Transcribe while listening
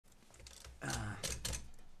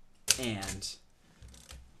and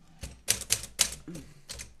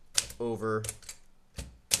over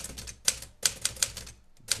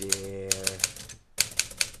their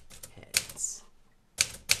heads.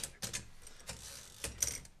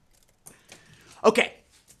 Okay,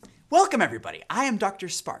 welcome everybody. I am Dr.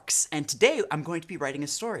 Sparks, and today I'm going to be writing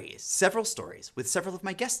several stories, with several of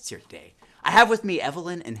my guests here today. I have with me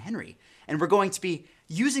Evelyn and Henry, and we're going to be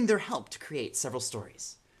using their help to create several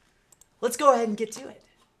stories. Let's go ahead and get to it.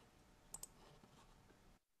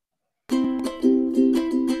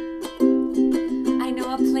 I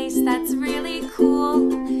know a place that's really cool.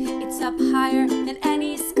 It's up higher than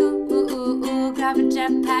any school. Grab a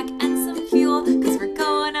jetpack and some fuel, 'cause we're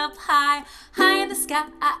going up high, high in the sky.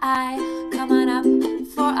 Come on up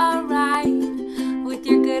for a ride with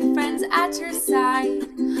your good friends at your side.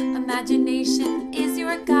 Imagination is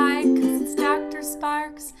your guide, 'cause it's Dr.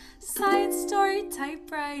 Sparks' science story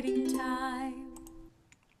typewriting time.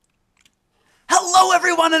 Hello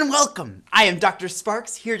everyone and welcome! I am Dr.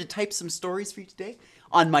 Sparks, here to type some stories for you today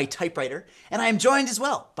on my typewriter, and I am joined as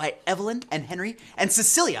well by Evelyn and Henry and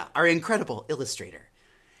Cecilia, our incredible illustrator.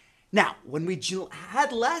 Now, when we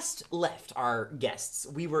had last left our guests,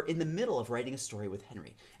 we were in the middle of writing a story with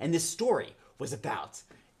Henry, and this story was about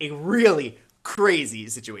a really crazy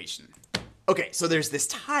situation. Okay, so there's this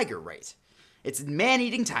tiger, right? It's a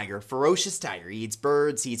man-eating tiger, ferocious tiger. He eats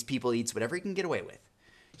birds, he eats people, he eats whatever he can get away with.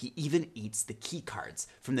 He even eats the key cards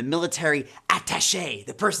from the military attaché,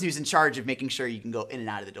 the person who's in charge of making sure you can go in and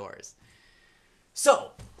out of the doors.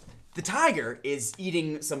 So, the tiger is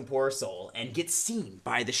eating some poor soul and gets seen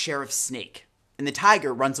by the sheriff's snake. And the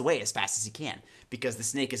tiger runs away as fast as he can because the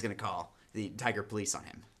snake is going to call the tiger police on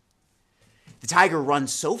him. The tiger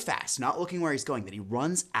runs so fast, not looking where he's going, that he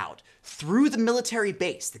runs out through the military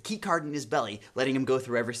base, the key card in his belly, letting him go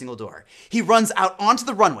through every single door. He runs out onto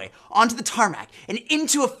the runway, onto the tarmac, and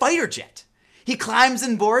into a fighter jet. He climbs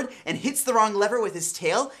on board and hits the wrong lever with his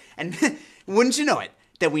tail, and wouldn't you know it,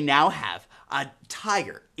 that we now have a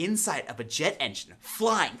tiger inside of a jet engine,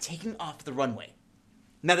 flying, taking off the runway.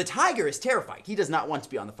 Now the tiger is terrified. He does not want to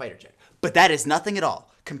be on the fighter jet. But that is nothing at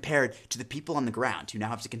all compared to the people on the ground who now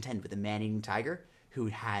have to contend with a man-eating tiger who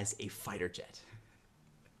has a fighter jet.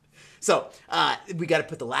 So we got to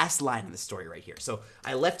put the last line in the story right here. So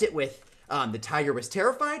I left it with the tiger was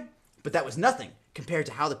terrified, but that was nothing compared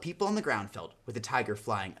to how the people on the ground felt with the tiger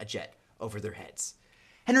flying a jet over their heads.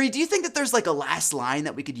 Henry, do you think that there's like a last line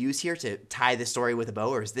that we could use here to tie the story with a bow,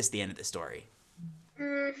 or is this the end of the story?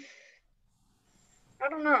 I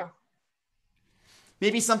don't know.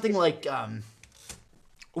 Maybe something like,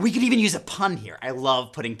 we could even use a pun here. I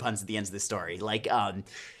love putting puns at the ends of the story. Like, it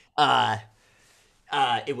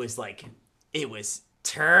was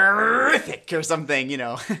terrific or something, you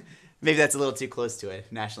know. Maybe that's a little too close to a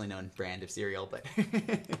nationally known brand of cereal, but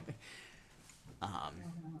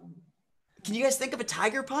can you guys think of a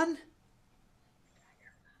tiger pun?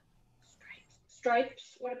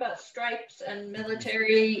 Stripes. What about stripes and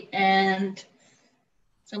military and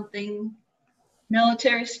something?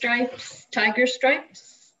 Military stripes, tiger stripes.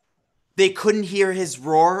 They couldn't hear his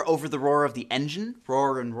roar over the roar of the engine.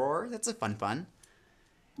 Roar and roar. That's a fun pun.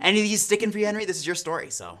 Any of these sticking for you, Henry? This is your story,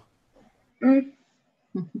 so. I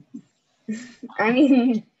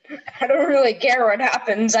mean, I don't really care what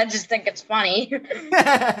happens. I just think it's funny.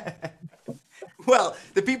 Well,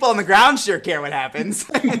 the people on the ground sure care what happens.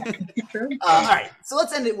 All right, so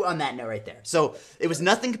let's end it on that note right there. So it was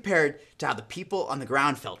nothing compared to how the people on the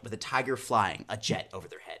ground felt with a tiger flying a jet over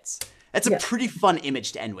their heads. That's a pretty fun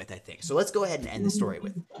image to end with, I think. So let's go ahead and end the story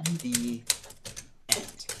with the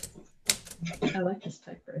end. I like this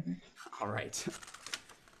typewriter. All right.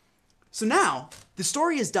 So now the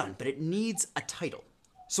story is done, but it needs a title.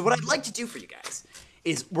 So what I'd like to do for you guys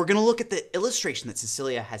is we're going to look at the illustration that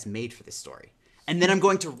Cecilia has made for this story. And then I'm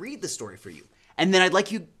going to read the story for you. And then I'd like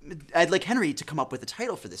Henry to come up with a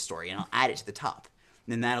title for this story, and I'll add it to the top.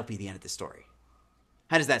 And then that'll be the end of the story.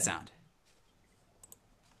 How does that sound?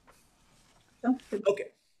 Okay.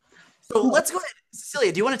 So let's go ahead.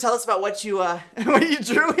 Cecilia, do you want to tell us about what you what you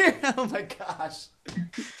drew here? Oh my gosh.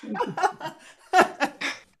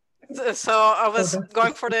 So I was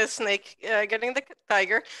going for the snake, getting the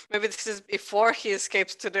tiger. Maybe this is before he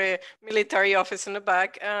escapes to the military office in the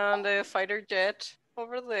back, and the fighter jet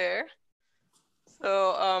over there.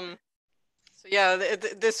 So, yeah,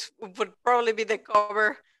 this would probably be the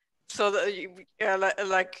cover. So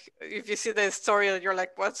like if you see the story, you're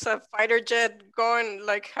like, what's a fighter jet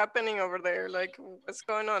happening over there? Like, what's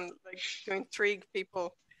going on? Like, to intrigue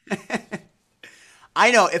people.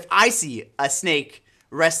 I know if I see a snake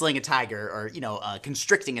wrestling a tiger or,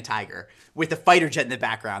 constricting a tiger with a fighter jet in the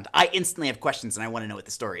background, I instantly have questions and I want to know what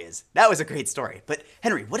the story is. That was a great story. But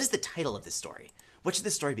Henry, what is the title of this story? What should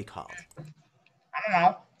this story be called? I don't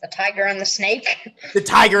know. The tiger and the snake. The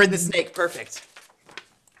Tiger and the Snake. Perfect.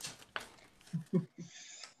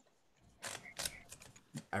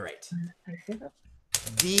 All right.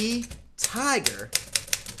 The Tiger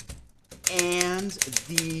and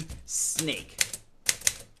the Snake.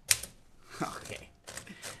 Okay.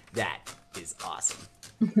 That is awesome.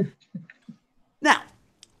 Now,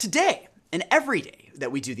 today and every day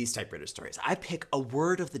that we do these typewriter stories, I pick a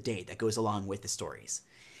word of the day that goes along with the stories.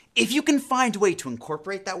 If you can find a way to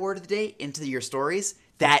incorporate that word of the day into your stories,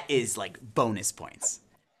 that is like bonus points.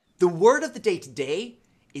 The word of the day today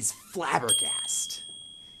is flabbergast.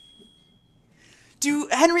 Do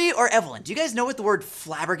Henry or Evelyn, do you guys know what the word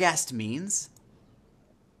flabbergast means?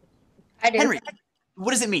 I do. Henry,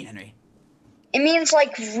 what does it mean, Henry? It means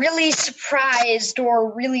like really surprised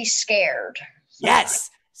or really scared. Yes,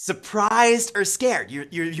 surprised or scared.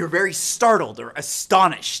 You're very startled or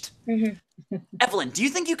astonished. Mm-hmm. Evelyn, do you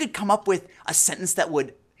think you could come up with a sentence that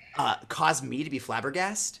would cause me to be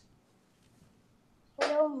flabbergasted? You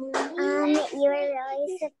were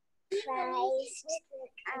really surprised.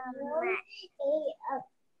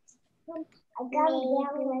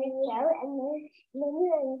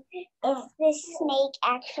 If the snake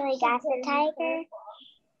actually got the tiger.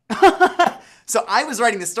 So I was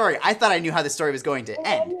writing the story. I thought I knew how the story was going to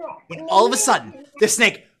end. When all of a sudden, the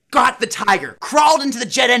snake got the tiger, crawled into the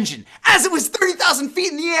jet engine as it was 30,000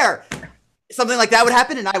 feet in the air. Something like that would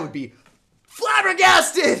happen, and I would be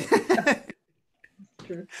flabbergasted.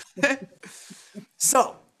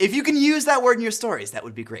 So, if you can use that word in your stories, that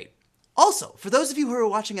would be great. Also, for those of you who are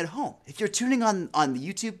watching at home, if you're tuning on the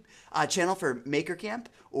YouTube channel for Maker Camp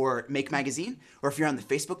or Make Magazine, or if you're on the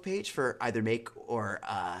Facebook page for either Make or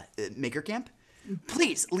Maker Camp,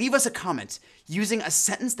 please leave us a comment using a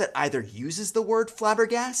sentence that either uses the word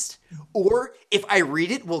flabbergast or, if I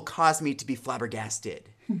read it, will cause me to be flabbergasted.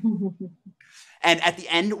 And at the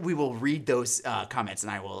end, we will read those comments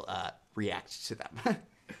and I will react to them.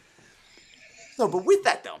 So, but with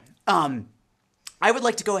that though, I would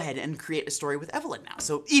like to go ahead and create a story with Evelyn now.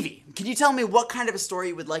 So, Evie, can you tell me what kind of a story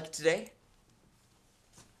you would like today?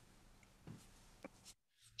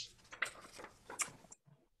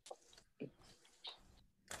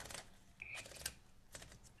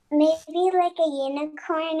 Maybe like a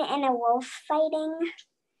unicorn and a wolf fighting.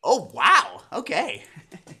 Oh, wow. Okay.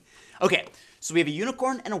 Okay, so we have a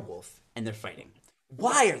unicorn and a wolf, and they're fighting.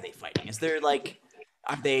 Why are they fighting? Is there like,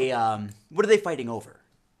 what are they fighting over?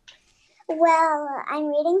 Well, I'm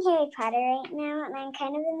reading Harry Potter right now, and I'm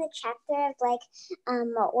kind of in the chapter of like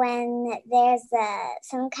when there's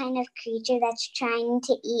some kind of creature that's trying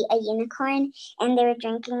to eat a unicorn, and they were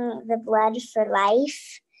drinking the blood for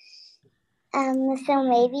life. So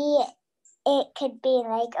maybe it could be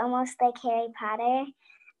like almost like Harry Potter,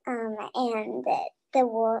 and the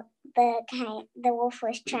wolf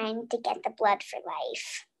was trying to get the blood for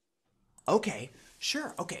life. Okay,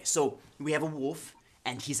 sure. Okay, so we have a wolf,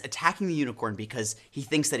 and he's attacking the unicorn because he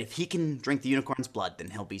thinks that if he can drink the unicorn's blood, then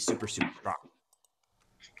he'll be super, super strong.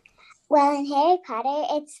 Well, in Harry Potter,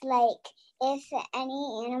 it's like if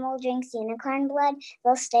any animal drinks unicorn blood,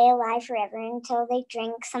 they'll stay alive forever until they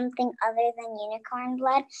drink something other than unicorn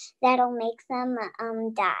blood that'll make them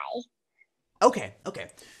die. Okay.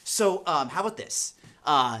 So, how about this?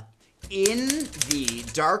 In the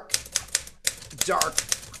dark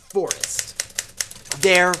forest,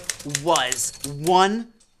 there was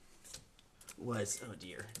oh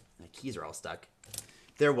dear, my keys are all stuck.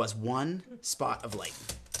 There was one spot of light.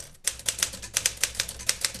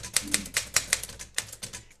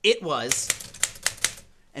 It was,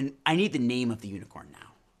 and I need the name of the unicorn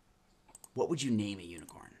now. What would you name a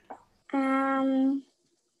unicorn?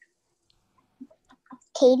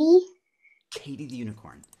 Katie? Katie the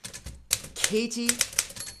unicorn. Katie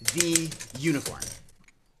the unicorn.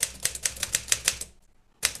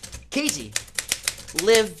 Katie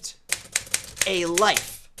lived a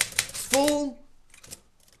life full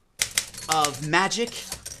of magic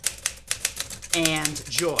and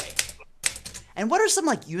joy. And what are some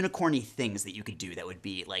like unicorny things that you could do that would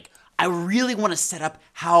be like, I really want to set up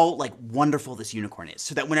how like wonderful this unicorn is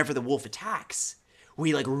so that whenever the wolf attacks,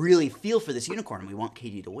 we like really feel for this unicorn and we want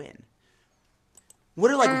Katie to win. What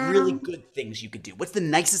are like really good things you could do? What's the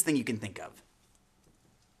nicest thing you can think of?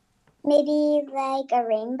 Maybe like a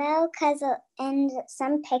rainbow, because in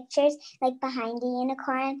some pictures, like behind a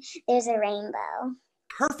unicorn, there's a rainbow.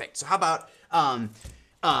 Perfect. So how about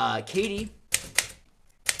Katie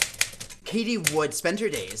would spend her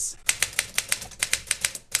days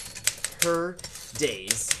her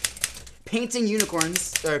days painting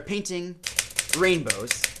unicorns, or painting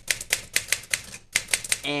rainbows.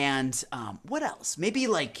 And what else? Maybe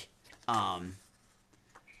like,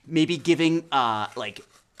 maybe giving like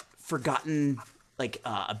forgotten, like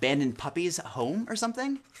abandoned puppies a home or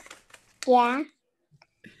something? Yeah.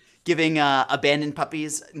 Giving abandoned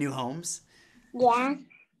puppies new homes? Yeah.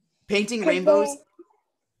 Painting rainbows?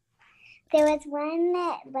 There was one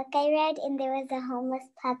book I read, and there was a homeless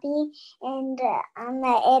puppy, and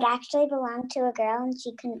it actually belonged to a girl, and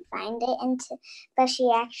she couldn't find it, but she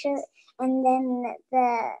actually, and then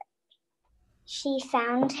she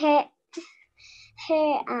found her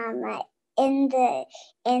in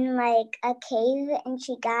like a cave, and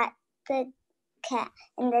she got the cat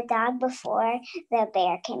and the dog before the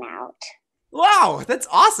bear came out. Wow, that's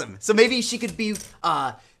awesome. So maybe she could be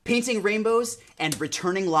painting rainbows and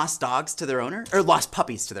returning lost dogs to their owner, or lost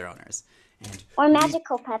puppies to their owners. Or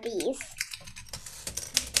magical puppies.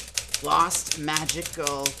 Lost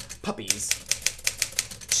magical puppies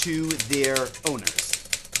to their owners.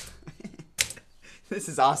 This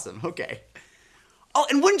is awesome. Okay. Oh,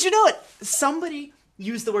 and wouldn't you know it? Somebody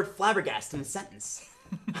used the word flabbergasted in a sentence.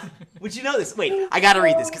 Would you know this? Wait, I gotta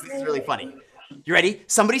read this because this is really funny. You ready?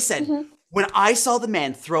 Somebody said, when I saw the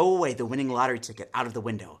man throw away the winning lottery ticket out of the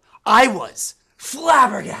window, I was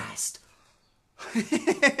flabbergasted.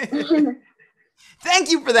 Thank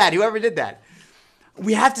you for that, whoever did that.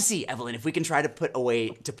 We have to see, Evelyn, if we can try to put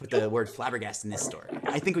the word flabbergasted in this story.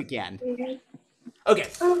 I think we can. Okay,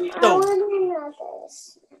 I want to know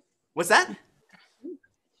this. What's that?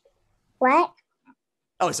 What?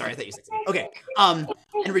 Oh, sorry, I thought you said something. Okay, and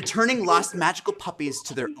returning lost magical puppies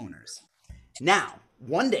to their owners. Now,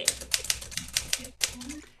 one day,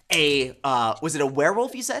 was it a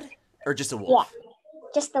werewolf you said? Or just a wolf? Yeah,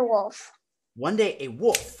 just the wolf. One day, a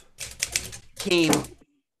wolf came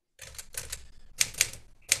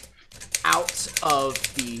out of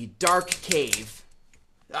the dark cave,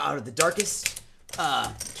 out of the darkest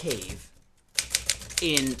cave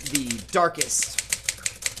in the darkest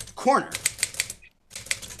corner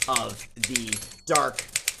of the dark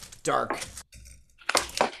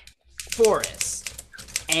forest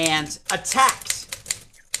and attacked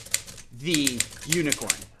the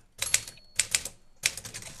unicorn.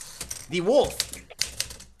 The wolf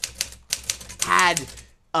had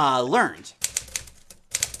learned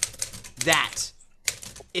that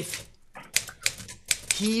if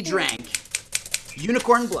he drank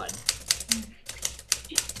unicorn blood,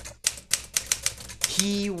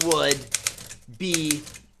 he would be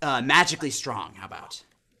magically strong. How about?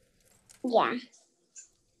 Yeah.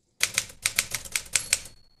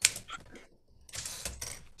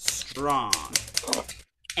 Strong.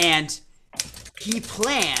 And he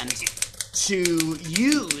planned to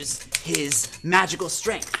use his magical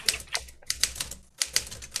strength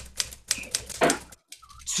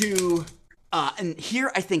to, and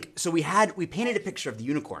here I think, so we painted a picture of the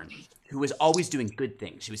unicorn who was always doing good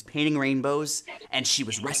things. She was painting rainbows and she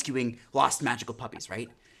was rescuing lost magical puppies, right?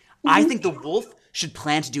 I think the wolf should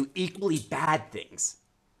plan to do equally bad things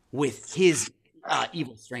with his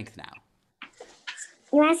evil strength now.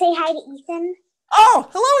 You want to say hi to Ethan? Oh,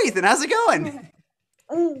 hello, Ethan. How's it going?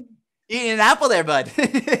 Eating an apple there, bud.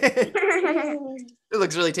 It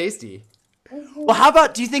looks really tasty. Well, how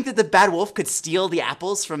about, do you think that the bad wolf could steal the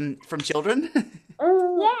apples from children?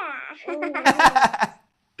 Yeah.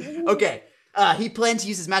 Okay. He planned to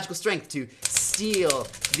use his magical strength to steal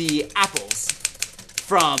the apples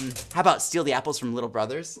from, how about steal the apples from little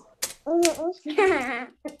brothers?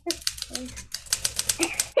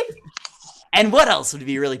 And what else would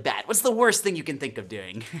be really bad? What's the worst thing you can think of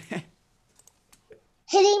doing?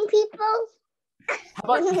 Hitting people? How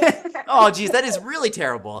about, oh, geez, that is really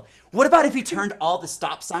terrible. What about if he turned all the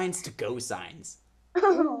stop signs to go signs?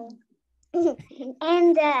 And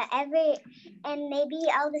maybe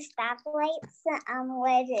all the stoplights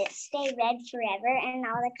would stay red forever, and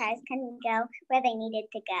all the cars can go where they needed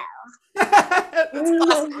to go. That's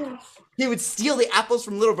awesome. He would steal the apples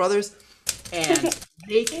from little brothers and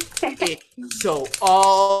make it so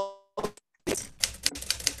all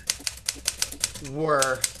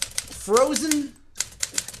were frozen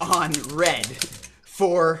on red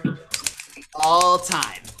for all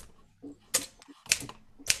time.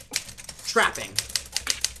 Trapping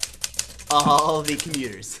all the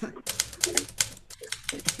commuters.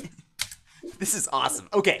 This is awesome.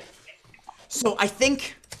 Okay, so I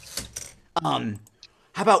think, how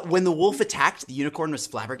about when the wolf attacked, the unicorn was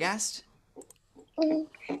flabbergasted?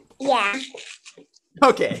 Yeah.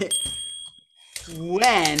 Okay.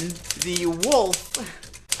 When the wolf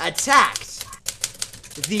attacked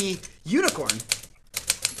the unicorn,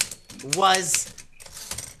 was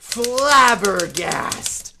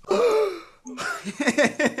flabbergast.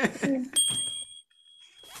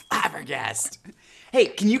 Flabbergast. Hey,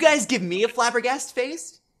 can you guys give me a flabbergast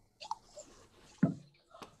face?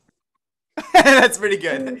 That's pretty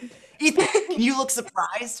good. Ethan, can you look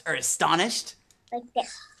surprised or astonished? Like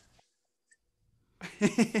this.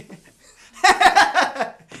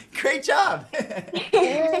 Great job.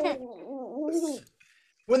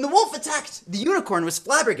 When the wolf attacked, the unicorn was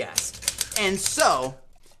flabbergast, and so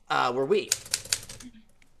were we.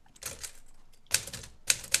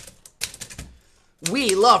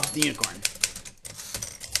 We loved the unicorn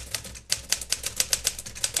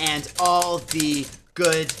and all the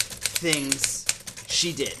good things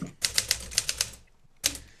she did.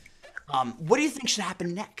 What do you think should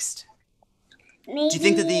happen next? Maybe, Do you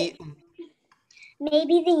think that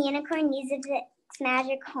maybe the unicorn uses its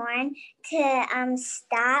magic horn to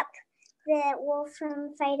stop the wolf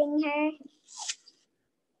from fighting her?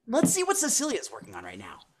 Let's see what Cecilia's working on right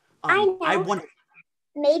now. I know. I wonder.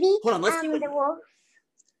 Maybe Hold on, let's see what... the wolf.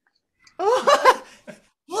 Oh,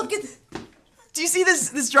 look at... Do you see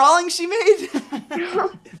this drawing she made?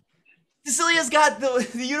 Cecilia's got the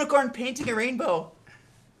unicorn painting a rainbow.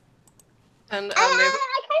 And I kind of want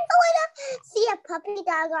to see a puppy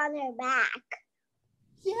dog on her back.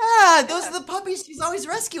 Yeah, those are the puppies she's always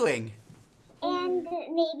rescuing. And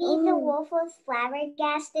maybe the wolf was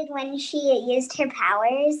flabbergasted when she used her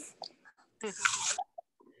powers.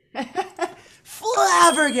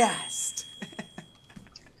 Flabbergast.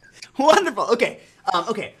 Wonderful. Okay.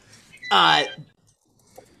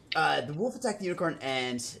 The wolf attacked the unicorn,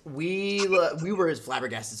 and we were his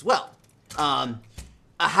flabbergast as well. How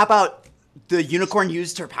about the unicorn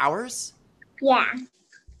used her powers? Yeah.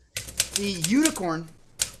 The unicorn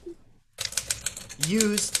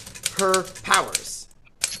used her powers.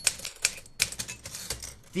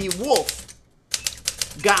 The wolf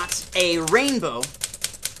got a rainbow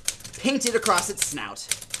painted across its snout.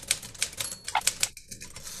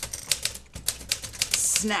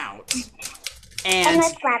 And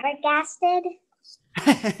was flabbergasted.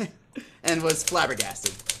 And was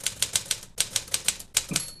flabbergasted.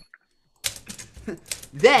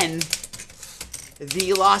 Then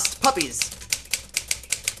the lost puppies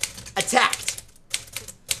attacked.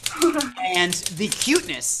 And the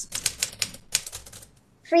cuteness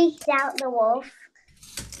freaked out the wolf.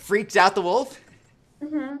 Freaked out the wolf?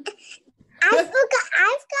 Mm-hmm. I've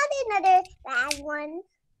got another bad one.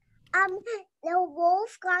 The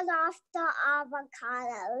wolf got off the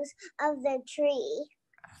avocados of the tree.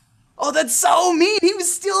 Oh, that's so mean. He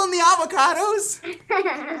was stealing the avocados.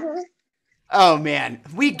 Oh, man.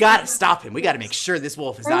 We got to stop him. We got to make sure this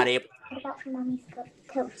wolf is not able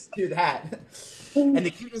to do that. And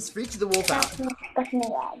the cuteness freaked the wolf out.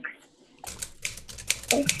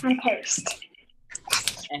 On toast.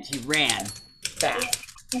 And he ran back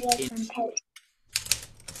into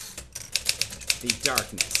the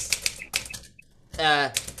darkness.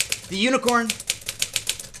 The unicorn,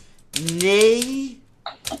 neigh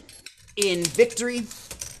in victory,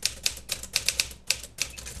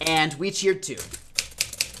 and we cheered too.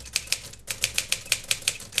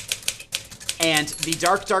 And the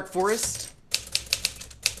dark, dark forest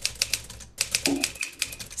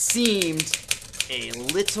seemed a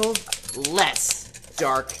little less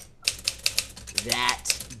dark that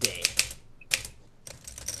day.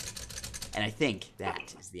 And I think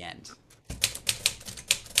that is the end.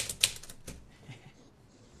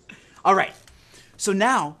 All right, so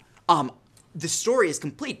now the story is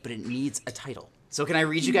complete, but it needs a title. So can I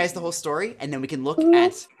read you guys the whole story, and then we can look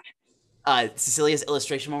at Cecilia's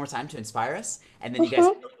illustration one more time to inspire us, and then you guys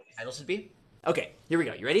know what the title should be? Okay, here we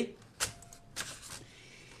go. You ready?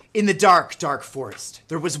 In the dark, dark forest,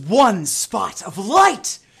 there was one spot of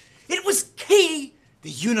light. It was Katie the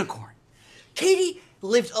unicorn. Katie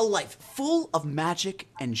lived a life full of magic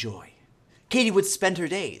and joy. Katie would spend her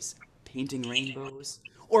days painting rainbows,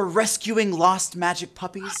 or rescuing lost magic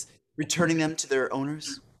puppies, returning them to their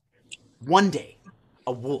owners. One day,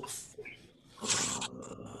 a wolf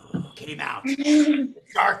came out of the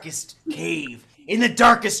darkest cave, in the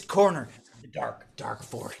darkest corner of the dark, dark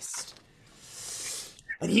forest.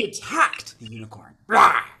 And he attacked the unicorn.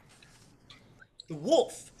 Rawr! The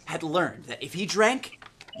wolf had learned that if he drank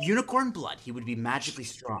unicorn blood, he would be magically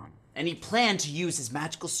strong. And he planned to use his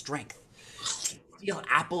magical strength to steal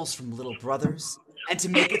apples from little brothers, and to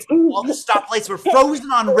make it so all the stoplights were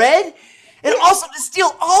frozen on red, and also to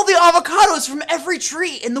steal all the avocados from every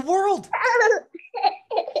tree in the world.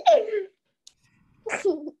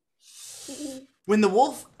 When the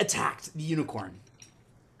wolf attacked the unicorn,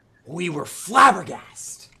 we were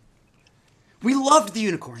flabbergasted. We loved the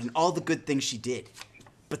unicorn and all the good things she did.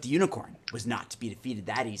 But the unicorn was not to be defeated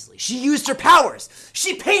that easily. She used her powers.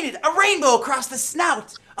 She painted a rainbow across the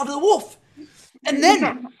snout of the wolf. And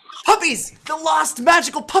then, puppies, the lost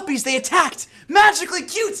magical puppies, they attacked. Magically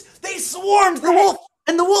cute. They swarmed the wolf.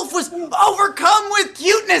 And the wolf was overcome with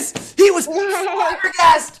cuteness. He was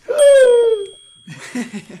flabbergasted.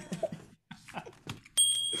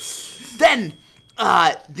 Then,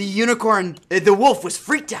 the wolf was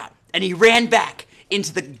freaked out. And he ran back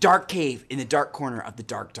into the dark cave in the dark corner of the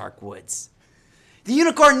dark, dark woods. The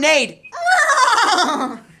unicorn neighed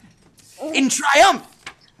in triumph.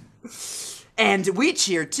 And we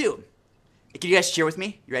cheered too. Can you guys cheer with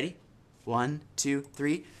me? You ready? 1, 2,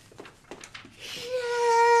 3.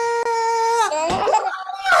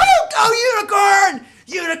 Go unicorn!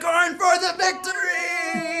 Unicorn for the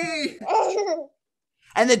victory!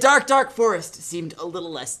 And the dark, dark forest seemed a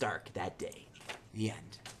little less dark that day. The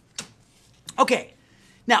end. Okay,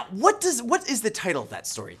 now what is the title of that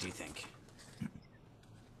story, do you think?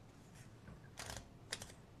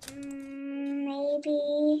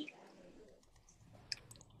 Maybe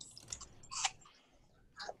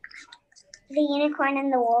The Unicorn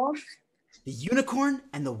and the Wolf. The Unicorn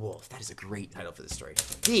and the Wolf. That is a great title for the story.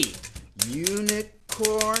 The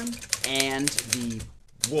Unicorn and the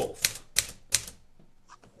Wolf.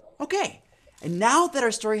 Okay, and now that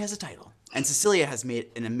our story has a title, and Cecilia has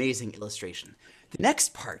made an amazing illustration, the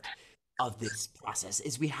next part of this process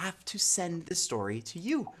is we have to send the story to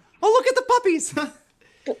you. Oh, look at the puppies!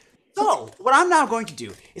 So, what I'm now going to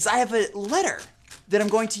do is I have a letter that I'm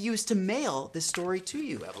going to use to mail this story to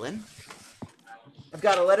you, Evelyn. I've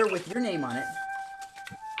got a letter with your name on it,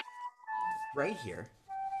 right here.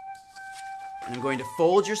 And I'm going to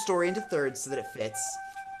fold your story into thirds so that it fits.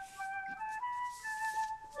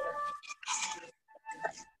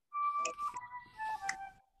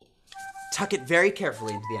 Tuck it very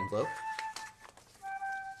carefully into the envelope.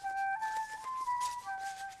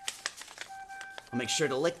 I'll make sure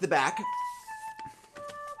to lick the back.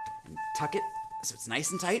 And tuck it so it's nice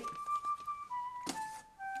and tight.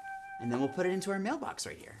 And then we'll put it into our mailbox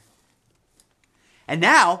right here. And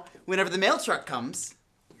now, whenever the mail truck comes,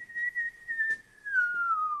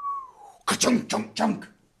 ka-chunk, chunk, chunk.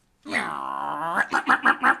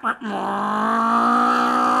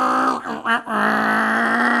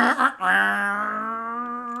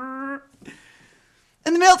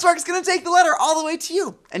 And the mail truck is going to take the letter all the way to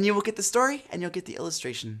you. And you will get the story, and you'll get the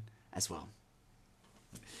illustration as well.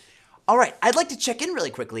 All right, I'd like to check in really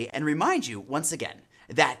quickly and remind you once again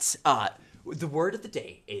that the word of the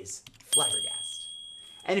day is flabbergast.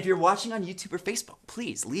 And if you're watching on YouTube or Facebook,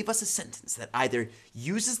 please leave us a sentence that either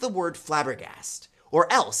uses the word flabbergast,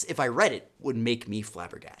 or else, if I read it, would make me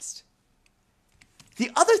flabbergast.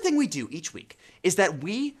 The other thing we do each week is that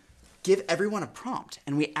we give everyone a prompt,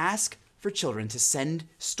 and we ask for children to send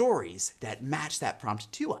stories that match that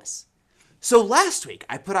prompt to us. So last week,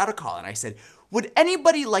 I put out a call and I said, would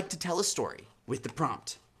anybody like to tell a story with the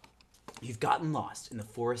prompt, "You've gotten lost in the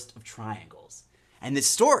forest of triangles, and this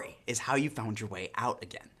story is how you found your way out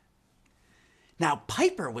again." Now,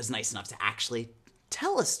 Piper was nice enough to actually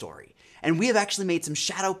tell a story, and we have actually made some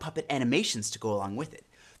shadow puppet animations to go along with it.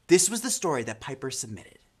 This was the story that Piper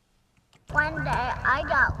submitted. One day I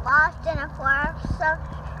got lost in a forest of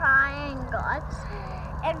triangles,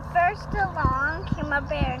 and first along came a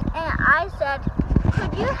bear, and I said,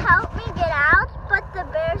 "Could you help me get out?" But the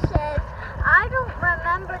bear said, "I don't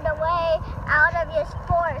remember the way out of this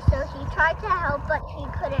forest." So he tried to help, but he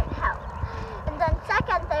couldn't help. And then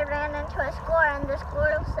second, they ran into a squirrel, and the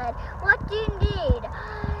squirrel said, "What do you need?"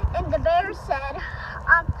 And the bear said,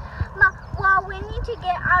 well, we need to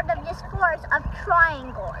get out of this forest of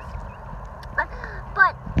triangles.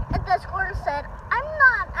 But the squirrel said, "I'm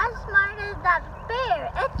not as smart as that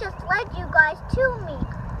bear. It just led you guys to me.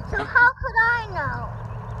 So how could I know?"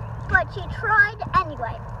 But she tried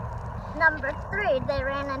anyway. Number 3, they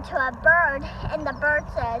ran into a bird, and the bird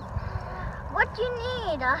says, "What do you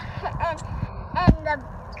need?"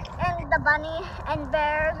 And the bunny and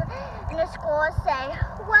bears and the squirrel say,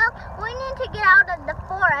 "Well, we need to get out of the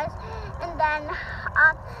forest." And then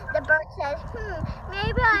the bird says,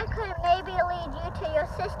 "Maybe I could lead you to your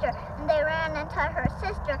sister." And they ran into her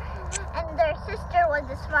sister, and their sister was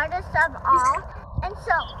the smartest of all. And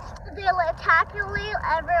so they lived happily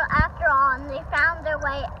ever after all, and they found their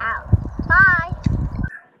way out. Bye.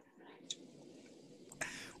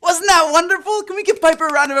 Wasn't that wonderful? Can we give Piper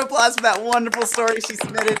a round of applause for that wonderful story she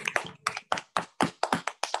submitted?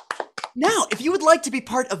 Now, if you would like to be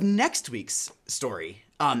part of next week's story,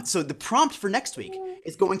 so the prompt for next week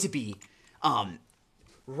is going to be,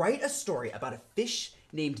 write a story about a fish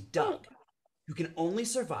named Doug. who can only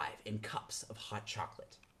survive in cups of hot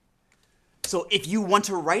chocolate. So if you want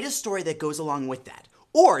to write a story that goes along with that,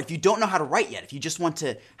 or if you don't know how to write yet, if you just want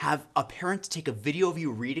to have a parent take a video of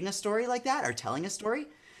you reading a story like that or telling a story,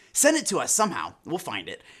 send it to us somehow. We'll find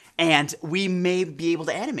it. And we may be able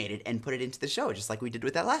to animate it and put it into the show, just like we did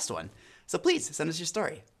with that last one. So please, send us your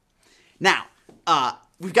story. Now,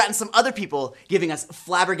 we've gotten some other people giving us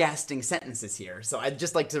flabbergasting sentences here. So I'd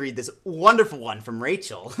just like to read this wonderful one from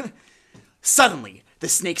Rachel. Suddenly, the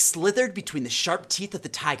snake slithered between the sharp teeth of the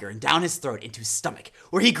tiger and down his throat into his stomach,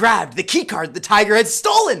 where he grabbed the key card the tiger had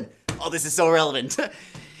stolen. Oh, this is so relevant.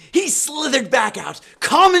 He slithered back out,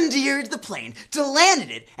 commandeered the plane, landed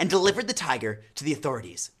it, and delivered the tiger to the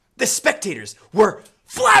authorities. The spectators were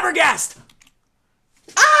flabbergasted.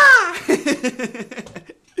 Ah!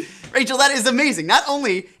 Rachel, that is amazing. Not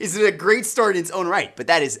only is it a great story in its own right, but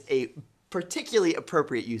that is a particularly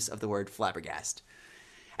appropriate use of the word flabbergast.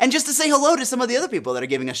 And just to say hello to some of the other people that are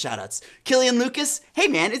giving us shout-outs. Killian Lucas, hey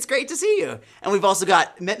man, it's great to see you. And we've also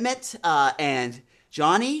got Met and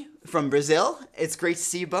Johnny from Brazil. It's great to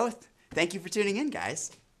see you both. Thank you for tuning in,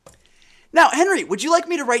 guys. Now, Henry, would you like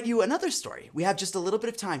me to write you another story? We have just a little bit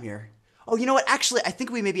of time here. Oh, you know what? Actually, I think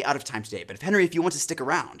we may be out of time today. But Henry, if you want to stick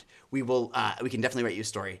around, we can definitely write you a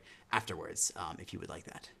story afterwards, if you would like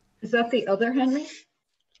that. Is that the other Henry?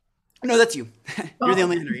 No, that's you. You're the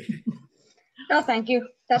only Henry. No, thank you.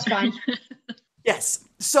 That's fine. Yes.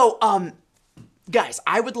 So, guys,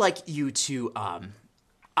 I would like you to,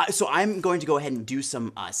 so I'm going to go ahead and do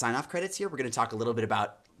some sign-off credits here. We're going to talk a little bit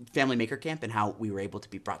about Family Maker Camp and how we were able to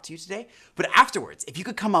be brought to you today. But afterwards, if you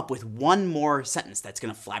could come up with one more sentence that's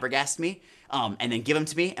going to flabbergast me, and then give them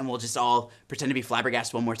to me, and we'll just all pretend to be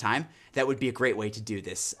flabbergasted one more time, that would be a great way to do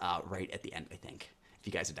this right at the end, I think, if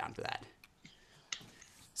you guys are down for that.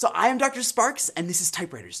 So I am Dr. Sparks, and this is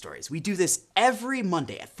Typewriter Stories. We do this every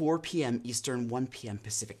Monday at 4 p.m. Eastern, 1 p.m.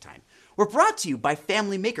 Pacific time. We're brought to you by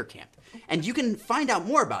Family Maker Camp, and you can find out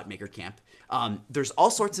more about Maker Camp. There's all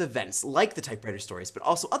sorts of events like the Typewriter Stories, but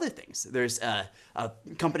also other things. There's a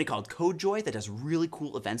company called CodeJoy that does really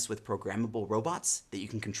cool events with programmable robots that you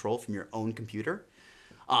can control from your own computer.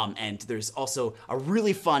 And there's also a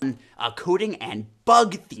really fun coding and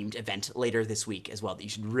bug-themed event later this week as well that you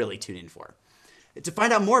should really tune in for. To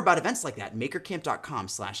find out more about events like that,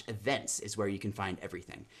 makercamp.com/events is where you can find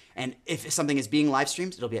everything. And if something is being live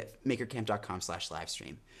streamed, it'll be at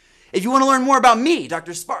makercamp.com/livestream. If you want to learn more about me,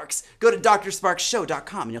 Dr. Sparks, go to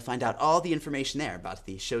drsparksshow.com and you'll find out all the information there about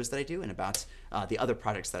the shows that I do and about the other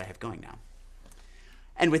projects that I have going now.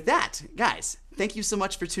 And with that, guys, thank you so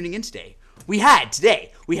much for tuning in today. We had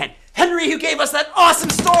Henry, who gave us that awesome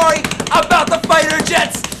story about the fighter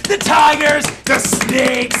jets, the tigers, the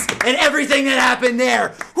snakes, and everything that happened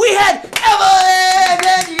there. We had Evelyn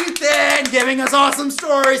and Ethan giving us awesome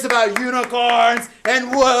stories about unicorns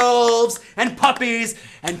and wolves and puppies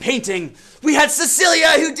and painting. We had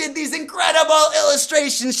Cecilia, who did these incredible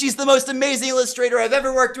illustrations. She's the most amazing illustrator I've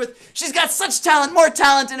ever worked with. She's got such talent, more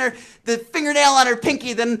talent in her, the fingernail on her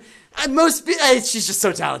pinky than most. She's just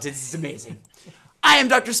so talented. It's amazing. I am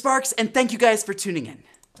Dr. Sparks, and thank you guys for tuning in.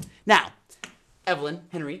 Now, Evelyn,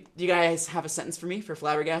 Henry, do you guys have a sentence for me for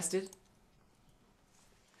flabbergasted?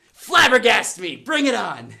 Flabbergast me! Bring it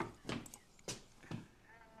on!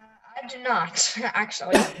 I do not,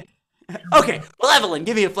 actually. Okay, well, Evelyn,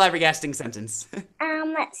 give me a flabbergasting sentence.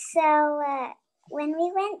 When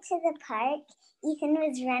we went to the park, Ethan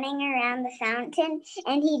was running around the fountain,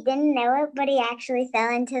 and he didn't know it, but he actually fell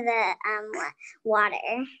into the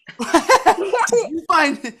water.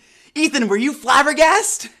 Fine. Ethan, were you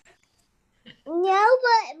flabbergasted? No,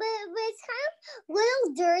 but it's kind of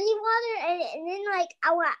little dirty water, and then like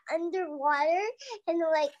I went underwater, and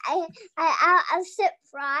like I was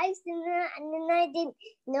surprised, and then I didn't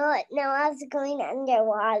know it. Now I was going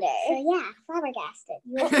underwater. So yeah, flabbergasted.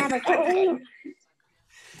 You were flabbergasted.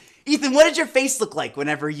 Ethan, what did your face look like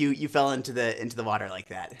whenever you fell into the water like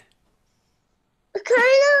that?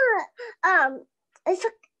 Kind of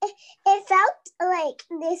it felt like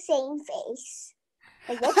the same face.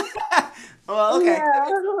 Well, okay.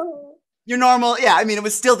 No. You're normal. Yeah, I mean, it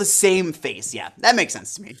was still the same face. Yeah, that makes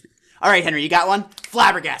sense to me. All right, Henry, you got one?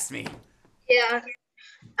 Flabbergast me. Yeah.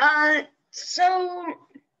 So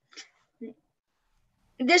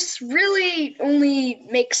this really only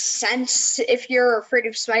makes sense if you're afraid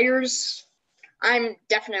of spiders. I'm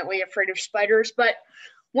definitely afraid of spiders, but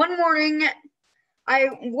one morning I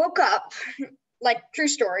woke up, like, true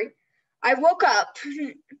story. I woke up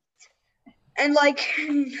and, like,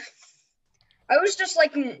 I was just,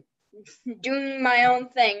 like, doing my own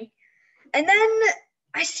thing. And then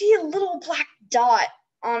I see a little black dot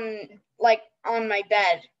on my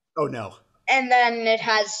bed. Oh, no. and then it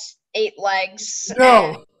has 8 legs. No.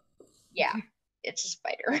 and- yeah, it's a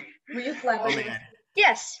spider. Were you flabbergasted? man.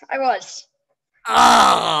 Yes, I was.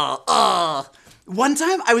 One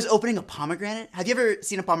time I was opening a pomegranate. Have you ever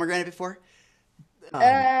seen a pomegranate before?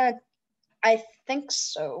 I think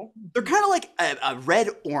so. They're kind of like a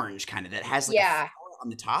red-orange kind of that has like a Yeah. flower on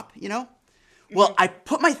the top, you know? Well, I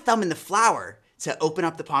put my thumb in the flower to open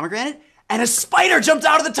up the pomegranate, and a spider jumped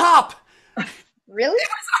out of the top. Really?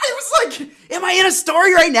 I was like, am I in a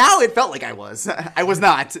story right now? It felt like I was. I was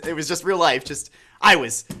not. It was just real life. I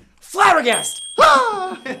was flabbergasted.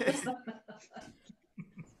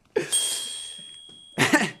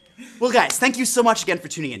 Well, guys, thank you so much again for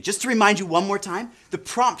tuning in. Just to remind you one more time, the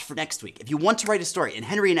prompt for next week, if you want to write a story, and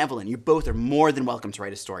Henry and Evelyn, you both are more than welcome to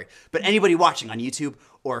write a story, but anybody watching on YouTube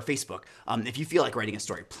or Facebook, if you feel like writing a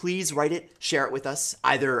story, please write it, share it with us,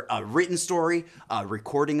 either a written story, a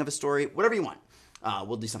recording of a story, whatever you want.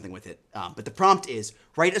 We'll do something with it. But the prompt is,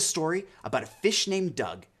 write a story about a fish named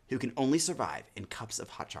Doug who can only survive in cups of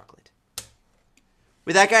hot chocolate.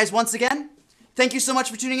 With that, guys, once again, thank you so much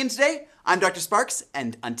for tuning in today. I'm Dr. Sparks,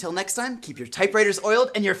 and until next time, keep your typewriters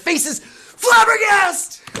oiled and your faces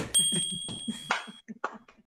flabbergasted!